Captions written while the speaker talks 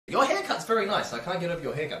very nice. I can't get over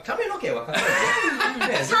your haircut. Come here, look here.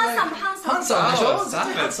 Handsome.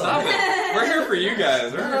 Handsome. Stop it. We're here for you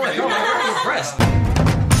guys. We're here for you guys. I'm impressed.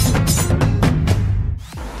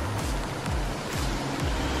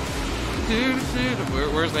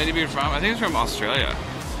 Where's Ladybeard from? I think he's from Australia.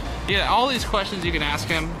 Yeah, all these questions you can ask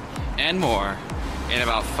him and more in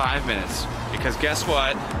about 5 minutes. Because guess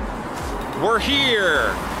what? We're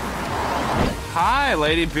here! Hi,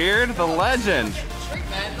 Ladybeard, the legend. Street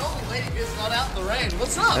man, normally Ladybeard's not out in the rain.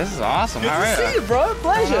 What's up? This is awesome. Good How to are see you, bro.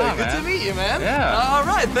 Pleasure. on, Good to man? meet you, man. Yeah. All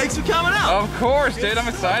right, thanks for coming out. Of course, dude. I'm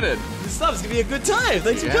excited. Good stuff. It's gonna be a good time.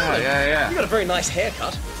 Thanks for coming. Yeah. You got a very nice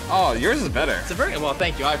haircut. Oh, yours is better. It's a very well.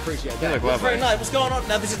 Thank you. I appreciate that. You look It's lovely. very nice. What's going on?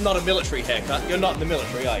 Now, this is not a military haircut. You're not in the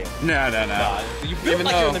military, are you? No. You built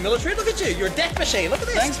like you're in the military. Look at you. You're a death machine. Look at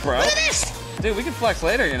this. Thanks, bro. Look at this. Dude, we can flex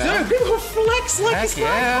later, you know? Dude, people flex like Heck it's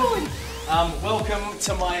yeah. not going. Welcome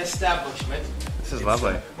to my establishment. This is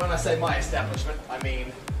lovely. When I say my establishment, I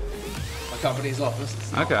mean my company's office.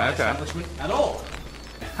 It's not Okay, my okay. establishment at all.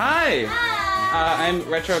 Hi. Hi! I'm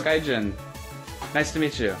RetroGaijin. Nice to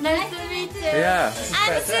meet you. Nice to meet you. Yeah.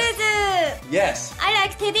 I'm Suzu. Yes. I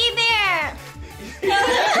like teddy bear.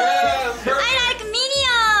 Yes! I like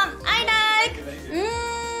Minion. I like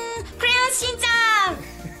Crayon Shin-chan.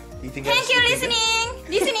 Thank you listening.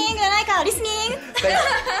 Listening. I like listening. Okay.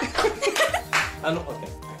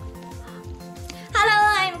 Hello,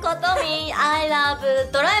 I'm Kotomi. I love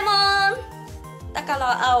Doraemon. だか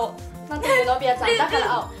ら青。なんていうのビアちゃん。だか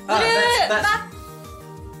ら青。ブルー。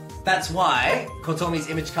 That's why Kotomi's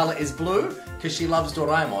image color is blue, because she loves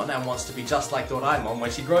Doraemon and wants to be just like Doraemon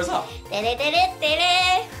when she grows up. テレテレテ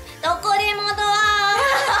レ。どこでもドア。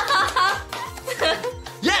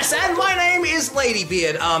 Yes, and my name is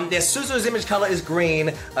Ladybeard. Yes, Suzu's image color is green,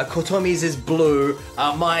 Kotomi's is blue,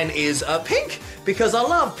 mine is pink, because I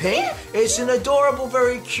love pink. It's an adorable,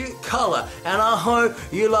 very cute color, and I hope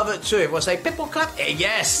you love it too. We'll say pipple clap.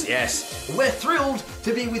 Yes. We're thrilled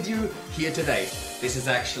to be with you here today. This is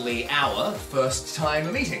actually our first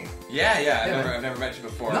time meeting. Yeah. Yeah. I've never met you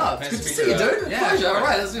before. No, it's good to see you, dude. Yeah, Pleasure. of All course.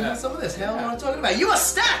 right, let's do some of this. How am I talking about? You are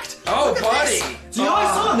stacked. Oh, Look at buddy. this. Do you know I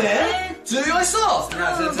saw there? Do you know I saw?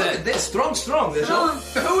 That's Look it. at this. Strong. There's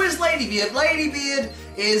Who is Ladybeard? Ladybeard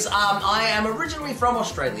is, I am originally from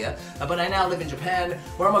Australia, but I now live in Japan,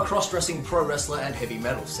 where I'm a cross-dressing pro wrestler and heavy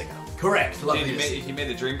metal singer. Correct. Dude, Lovely. you made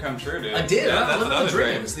the dream come true, dude. I did. Yeah, I that's live in a another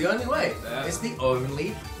dream. It's the only way. Yeah. It's the only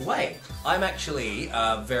way. I'm actually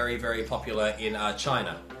very, very popular in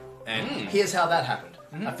China. And here's how that happened.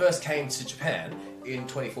 I first came to Japan in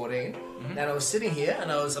 2014, and I was sitting here,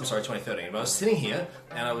 and I'm sorry, 2013, but I was sitting here,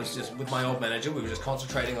 and I was just, with my old manager, we were just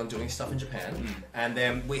concentrating on doing stuff in Japan, and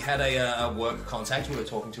then we had a work contact we were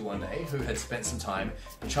talking to one day, who had spent some time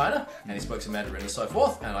in China, and he spoke some Mandarin and so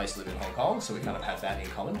forth, and I used to live in Hong Kong, so we kind of had that in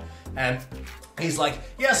common, and he's like,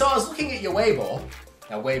 yeah, so I was looking at your Weibo.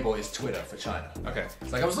 Now, Weibo is Twitter for China. Okay.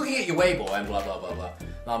 It's like, I was looking at your Weibo and blah, blah, blah, blah. And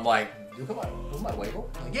I'm like, you look at my Weibo?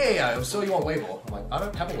 I'm like, yeah, I saw you on Weibo. I'm like, I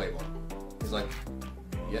don't have a Weibo. He's like,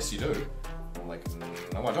 yes, you do. I'm like,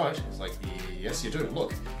 no, I don't. He's like, yes, you do.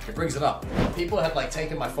 Look, it brings it up. People had like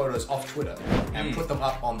taken my photos off Twitter and put them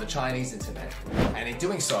up on the Chinese internet. And in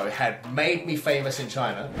doing so, had made me famous in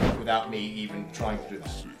China without me even trying to do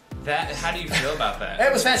that. How do you feel about that?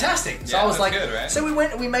 It was fantastic. So Yeah, I was that's like, good, right? so we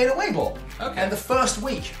went and we made a Weibo. Okay. And the first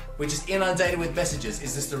week, we're just inundated with messages.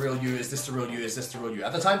 Is this the real you? Is this the real you? Is this the real you?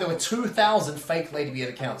 At the time, there were 2,000 fake Ladybeard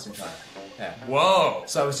accounts in China. Yeah. Whoa.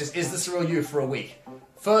 So it was just, is this the real you for a week?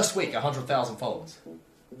 First week, 100,000 followers.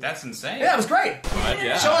 That's insane. Yeah, it was great.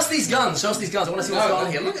 Yeah. Show us these guns. Show us these guns. I want to see what's going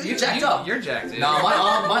on here. Look, you're jacked up. You're jacked, dude. No,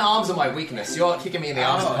 my arms are my weakness. You're kicking me in the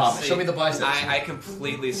arms department. see, Show me the biceps. I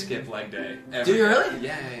completely skip leg day. Do you really?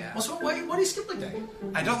 Yeah. What's wrong? Why do you skip leg day?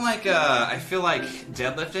 I don't like, I feel like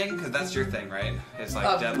deadlifting, because that's your thing, right? It's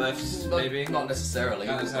like deadlifts, maybe? Not necessarily.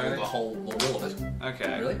 Not necessarily? The whole of it.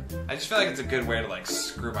 Okay. Really? I just feel like it's a good way to like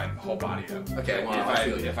screw my whole body up. Okay, well, I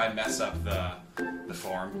feel you. if I mess up the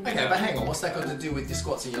form. Okay, but hang on. What's that got to do with your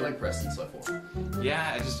squats and your leg press and so forth?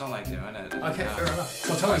 Yeah, I just don't like doing it. Okay, fair enough.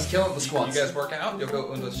 So Tony's killing the squats. You guys work out?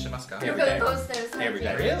 Yoko undo shimasu ka? Every day. Every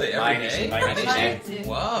day. Really? Every day? Every day.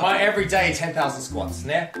 Wow. My everyday 10,000 squats.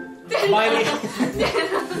 Né?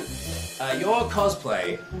 Your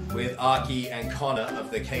cosplay with Arky and Connor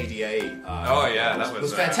of the KDA Oh yeah, that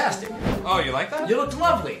was fantastic. Oh, you like that? You looked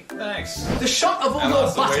lovely. Thanks. The shot of all I your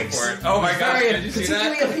lost the weight buttocks for it. Oh my was gosh, very did you see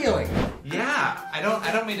particularly that? appealing. Yeah, I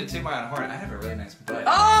don't mean to toot my own horn. I have a really nice butt.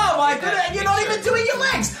 Oh my goodness! And you're not even doing your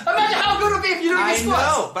legs. Imagine how good it would be if you doing your squats.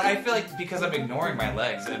 I know, but I feel like because I'm ignoring my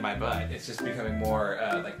legs and my butt, it's just becoming more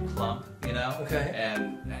like plump, you know. Okay.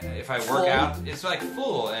 And if I work out, it's like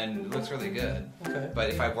full and it looks really good. Okay. But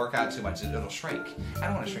if I work out too much, it'll shrink. I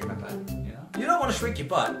don't want to shrink my butt, you know. You don't want to shrink your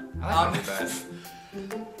butt. I like my butt.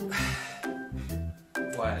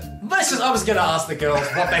 What? I was going to ask the girls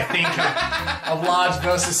what they think of large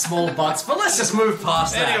versus small butts, but let's just move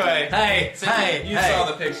past that. Anyway, you saw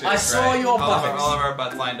the pictures. I saw your buttocks. All of our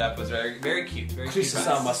butts lined up was very, very cute. Very cute. クリス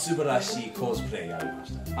さんは素晴らしいコスプレやりま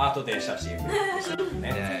した。後で写真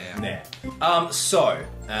ね。So,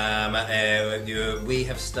 we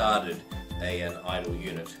have started an idol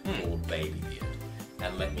unit called Babybeard,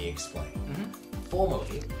 and let me explain.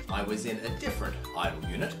 Formerly, I was in a different idol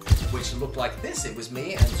unit, which looked like this. It was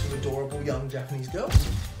me and two adorable young Japanese girls,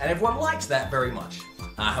 and everyone liked that very much.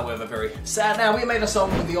 However, very sad. Now, we made a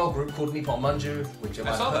song with the old group called Nippon Manju, which you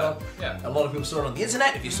might have heard of. Yeah. A lot of people saw it on the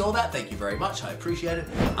internet. If you saw that, thank you very much. I appreciate it.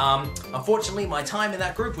 Unfortunately, my time in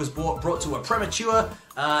that group was brought to a premature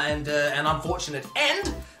and an unfortunate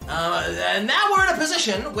end. And now we're in a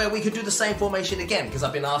position where we could do the same formation again, because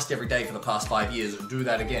I've been asked every day for the past 5 years to do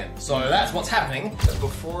that again. So that's what's happening.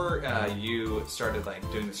 Before you started like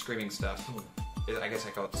doing the screaming stuff, I guess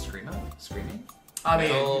I call it screaming? I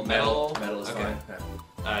mean, metal is okay.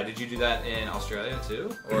 fine. Did you do that in Australia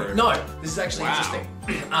too? Or? No, this is actually interesting.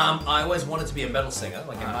 I always wanted to be a metal singer,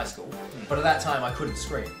 like in high school, but at that time I couldn't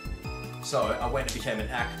scream. So I went and became an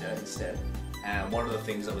actor instead. And one of the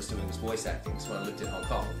things I was doing was voice acting. So when I lived in Hong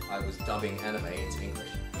Kong, I was dubbing anime into English.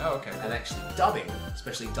 Oh, okay. And actually dubbing,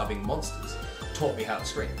 especially dubbing monsters, taught me how to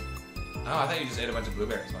scream. Oh, I thought you just ate a bunch of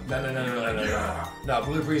blueberries. No. No,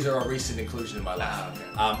 blueberries are a recent inclusion in my life.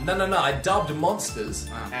 Okay. No. I dubbed monsters,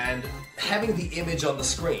 and having the image on the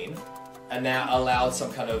screen, and now allowed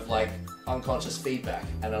some kind of like unconscious feedback,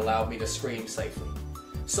 and allowed me to scream safely.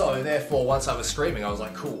 So therefore, once I was screaming, I was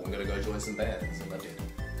like, cool, I'm gonna go join some bands, and I did.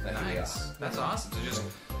 Nice. That's awesome. So just,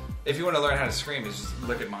 if you want to learn how to scream, is just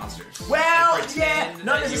look at monsters. Well, yeah,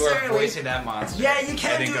 not necessarily. You are voicing that monster. Yeah, you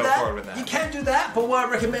can do that. You can do that, but what I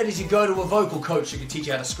recommend is you go to a vocal coach who can teach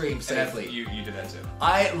you how to scream safely. You did that too.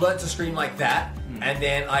 I learned to scream like that, and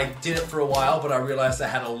then I did it for a while, but I realized I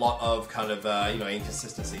had a lot of kind of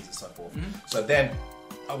inconsistencies and so forth. So then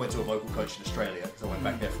I went to a vocal coach in Australia because I went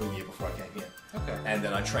back there for a year before I came here. Okay. And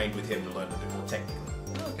then I trained with him to learn a bit more technically.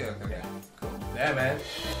 Okay. Yeah. Cool. Yeah, man.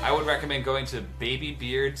 I would recommend going to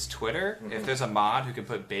Babybeard's Twitter. If there's a mod who can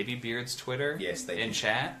put Babybeard's Twitter in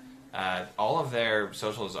chat, all of their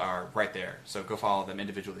socials are right there. So go follow them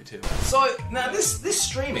individually too. So now this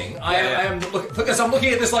streaming, I am because I'm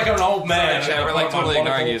looking at this like I'm an old man. Sorry, we're like totally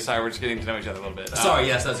ignoring you. Sorry, we're just getting to know each other a little bit. Sorry,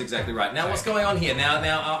 yes, that's exactly right. Now what's going on here? Now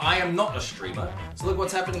I am not a streamer. So look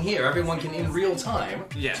what's happening here. Everyone can in real time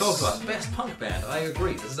talk to us. Best punk band. I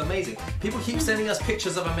agree. This is amazing. People keep sending us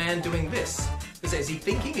pictures of a man doing this. Is he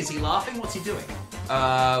thinking? Is he laughing? What's he doing?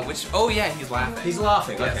 Oh yeah, he's laughing. He's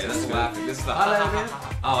laughing. Yes, Okay, this is laughing. This is the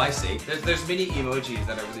Oh, I see. There's many emojis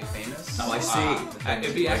that are really famous. Oh, I see.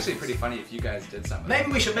 It'd be actually pretty funny if you guys did some of them.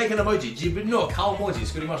 Maybe we should make an emoji. 自分の顔文字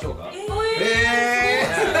作りましょうか。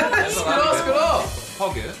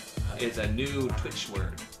Pog is a new Twitch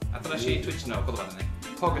word. 新しい Twitch の言葉だね。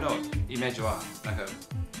Pog のイメージはなんかって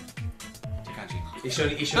感じ。一緒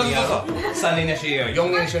にやろう。3人でしよう。4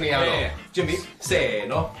人一緒にやろう。準備せー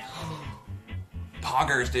の。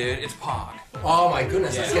Poggers, dude. It's Pog. Oh my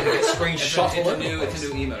goodness, that's gonna get screenshot. It's a new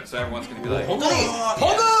emote, so everyone's gonna be like,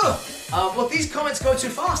 Pogger! Look, these comments go too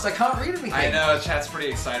fast. I can't read anything. I know, chat's pretty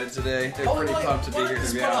excited today. They're pretty pumped to be here.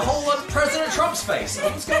 It's got a whole lot of President Trump's face.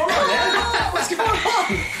 What's going on, man? What's going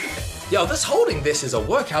on? Yo, this holding this is a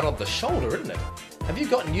workout on the shoulder, isn't it? Have you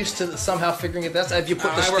gotten used to somehow figuring it out? Have you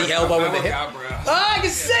put the elbow in the hip? I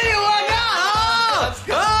can see you work out!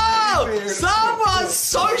 Oh! Someone's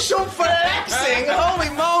social flexing! Holy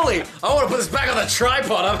moly! I want to put this back on the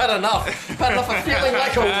tripod. I've had enough. I've had enough of feeling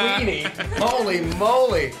like a weenie. Holy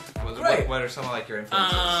moly! Great. What are some of like your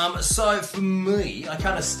influences? So for me, I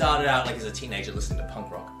kind of started out like as a teenager listening to punk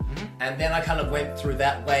rock. And then I kind of went through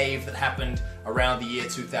that wave that happened around the year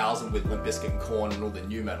 2000 with Limp Bizkit and Korn and all the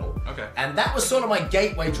new metal. Okay. And that was sort of my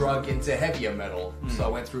gateway drug into heavier metal. So I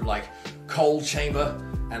went through like Cold Chamber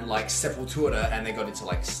and like Sepultura, and then got into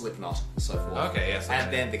like Slipknot and so forth. Okay, yes. And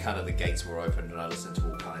then the gates were opened, and I listened to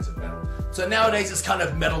all kinds of metal. So nowadays it's kind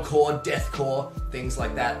of metalcore, deathcore, things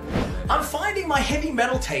like that. I'm finding my heavy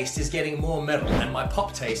metal taste is getting more metal, and my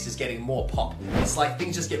pop taste is getting more pop. It's like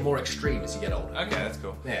things just get more extreme as you get older. Okay, that's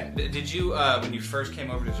cool. Yeah. Did you, when you first came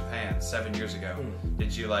over to Japan 7 years ago,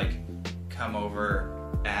 did you like come over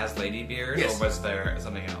as Ladybeard, Yes. or was there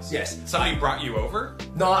something else? Yes. Somebody brought you over?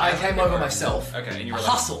 No, I As came Ladybeard? over myself. Okay, and you were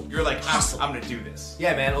Hustle. like, you're like, Hustle. I'm gonna do this.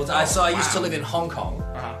 Yeah, man. So I used to wow. live in Hong Kong,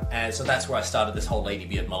 and so that's where I started this whole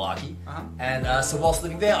Ladybeard malarkey. And so whilst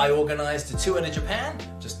living there, I organised a tour to Japan.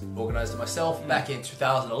 Just organised it myself back in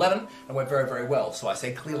 2011, and went very, very well. So I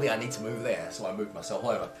said, clearly, I need to move there. So I moved myself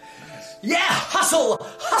over. Nice. Yeah, hustle,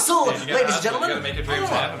 hustle, Yeah, you gotta ladies and hustle. gentlemen. You gotta make your dreams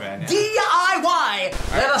happen, man. Yeah. DIY.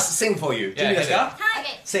 Let us sing for you. Yeah, いいですか? はい。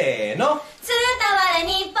せーの。伝われ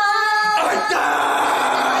日本。バイ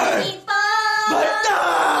バイ。日本。バイバ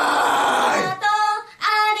イ。あ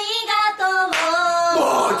りがとう。バ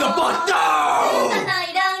イバイ。拙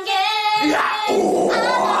い断言。いやおー。あ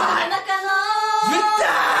なたの中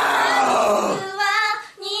の。僕は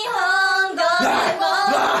日本語でも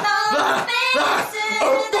のベース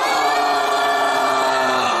だ。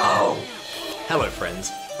Hello,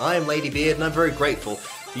 friends. I'm Ladybeard, and I'm very grateful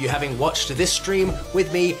for you having watched this stream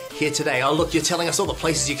with me here today. Oh, look, you're telling us all the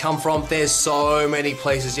places you come from. There's so many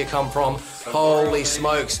places you come from. Holy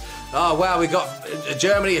smokes. Oh, wow, we got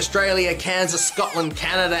Germany, Australia, Kansas, Scotland,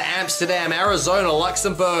 Canada, Amsterdam, Arizona,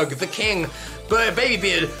 Luxembourg, the King,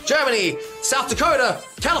 Babybeard, Germany, South Dakota,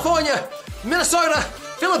 California, Minnesota,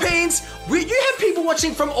 Philippines. You have people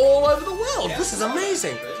watching from all over the world. This is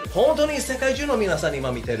amazing. 本当に世界中の皆さんに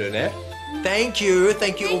今見てるね。Thank you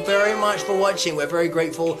all very much for watching. We're very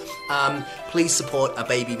grateful. Please support a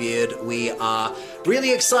Babybeard. We are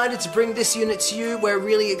really excited to bring this unit to you. We're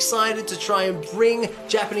really excited to try and bring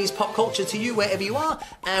Japanese pop culture to you wherever you are.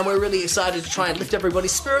 And we're really excited to try and lift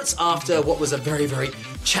everybody's spirits after what was a very, very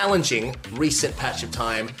challenging recent patch of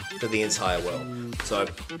time for the entire world. So,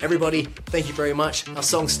 everybody, thank you very much. Our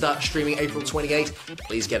songs start streaming April 28.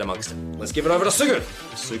 Please get amongst it. Let's give it over to Sugu.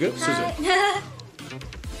 Sugu? Suzu. Thank you.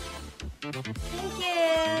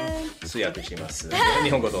 通訳します。日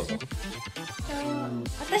本語どうぞ。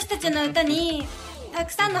私たちの歌にた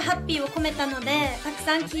くさんのハッピーを込めたので、たく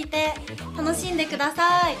さん聴いて楽しんでくだ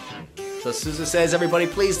さい。 So Suzu says, everybody,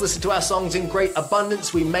 please listen to our songs in great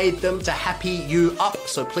abundance. We made them to happy you up.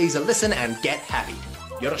 So please listen and get happy.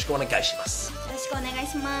 よろしくお願いします。よろしくお願い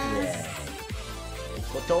します。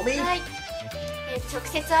ことみ。はい、直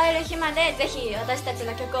接会える日までぜひ私たち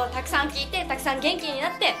の曲をたくさん聴いてたくさん元気にな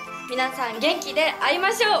って皆さん元気で会い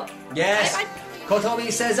ましょう。 Yes. バイバイ。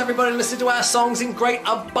 Kotomi says, everybody listen to our songs in great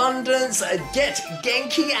abundance. Get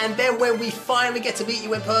Genki, and then when we finally get to meet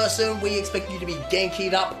you in person, we expect you to be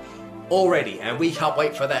Genki'd up already, and we can't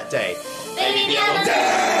wait for that day. Babybeard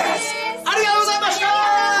ですありがとうございました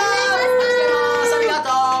ありが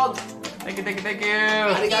とう Thank you, thank you, thank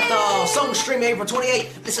you. ありがとう Song stream April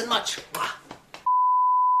 28. Listen much.